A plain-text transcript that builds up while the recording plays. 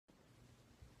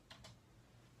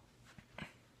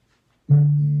Hey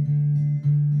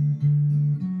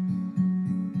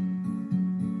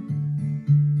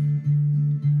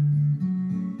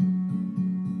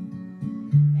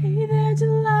there,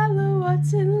 Delilah,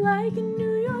 what's it like in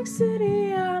New York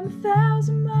City? I'm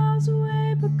 1,000 miles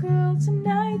away, but girl,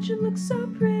 tonight you look so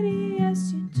pretty,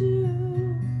 yes you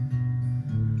do.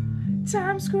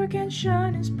 Times Square can't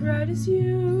shine as bright as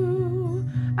you,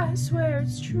 I swear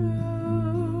it's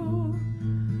true.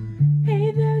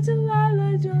 Hey there,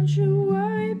 Delilah, don't you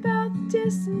worry about the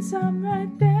distance, I'm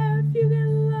right there. If you get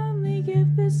lonely,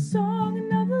 give this song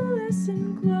another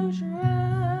listen, close your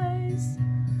eyes.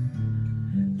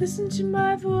 Listen to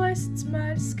my voice, it's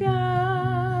my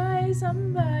disguise,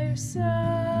 I'm by your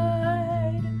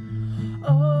side.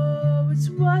 Oh, it's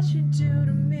what you do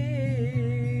to me.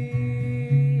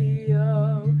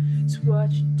 Oh, it's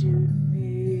what you do to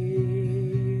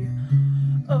me.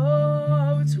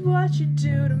 Oh, it's what you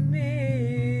do to me.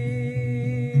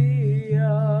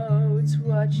 Oh, it's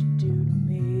what you do to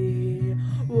me.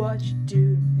 What you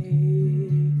do to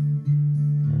me.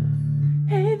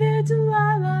 Hey there,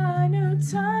 Delilah, I know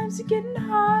times are getting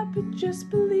hard, but just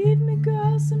believe me,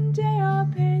 girl, someday I'll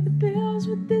pay the bills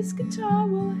with this guitar,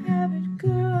 we'll have it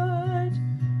good.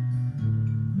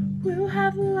 We'll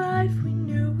have the life we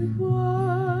knew we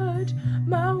would,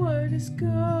 my word is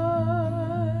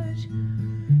good.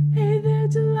 Hey there,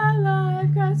 Delilah,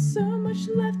 I've got so much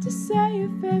left to say.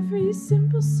 If every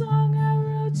simple song I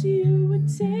wrote to you would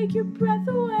take your breath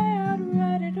away, I'd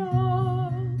write it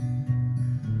all.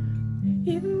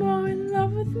 Even more in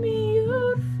love with me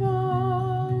you'd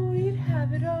fall, we'd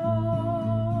have it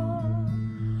all.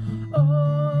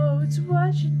 Oh, it's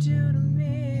what you do to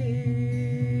me.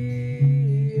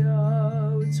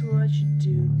 Oh, it's what you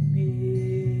do to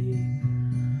me.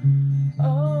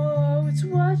 Oh, it's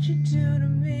what you do to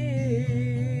me.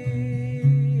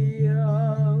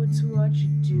 Oh, it's what you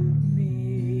do to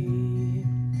me.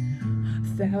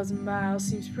 1,000 miles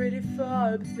seems pretty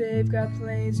far, but they've got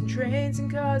planes and trains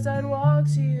and cars. I'd walk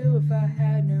to you if I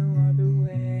had no other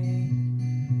way.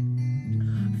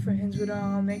 Friends would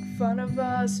all make fun of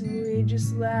us and we'd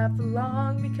just laugh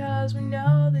along, because we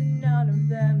know that none of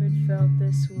them had felt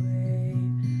this way.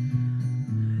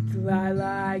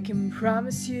 Delilah, I can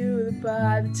promise you that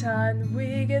by the time that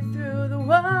we get through, the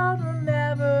world will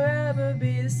never ever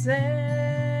be the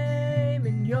same,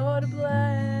 and you're to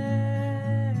blame.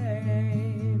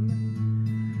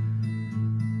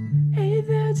 Hey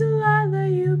there, Delilah,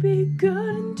 you be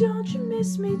good and don't you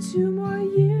miss me. 2 more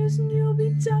years and you'll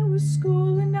be done with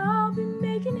school, and I'll be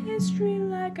making history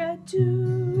like I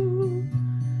do.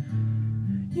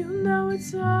 You'll know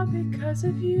it's all because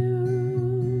of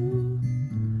you.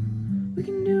 We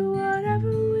can do whatever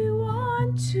we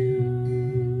want to.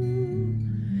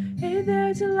 Hey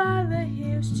there, Delilah,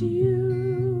 here's to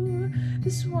you.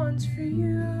 This one's for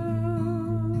you.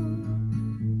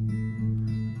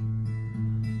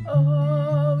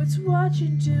 Oh, it's what you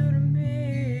do to me.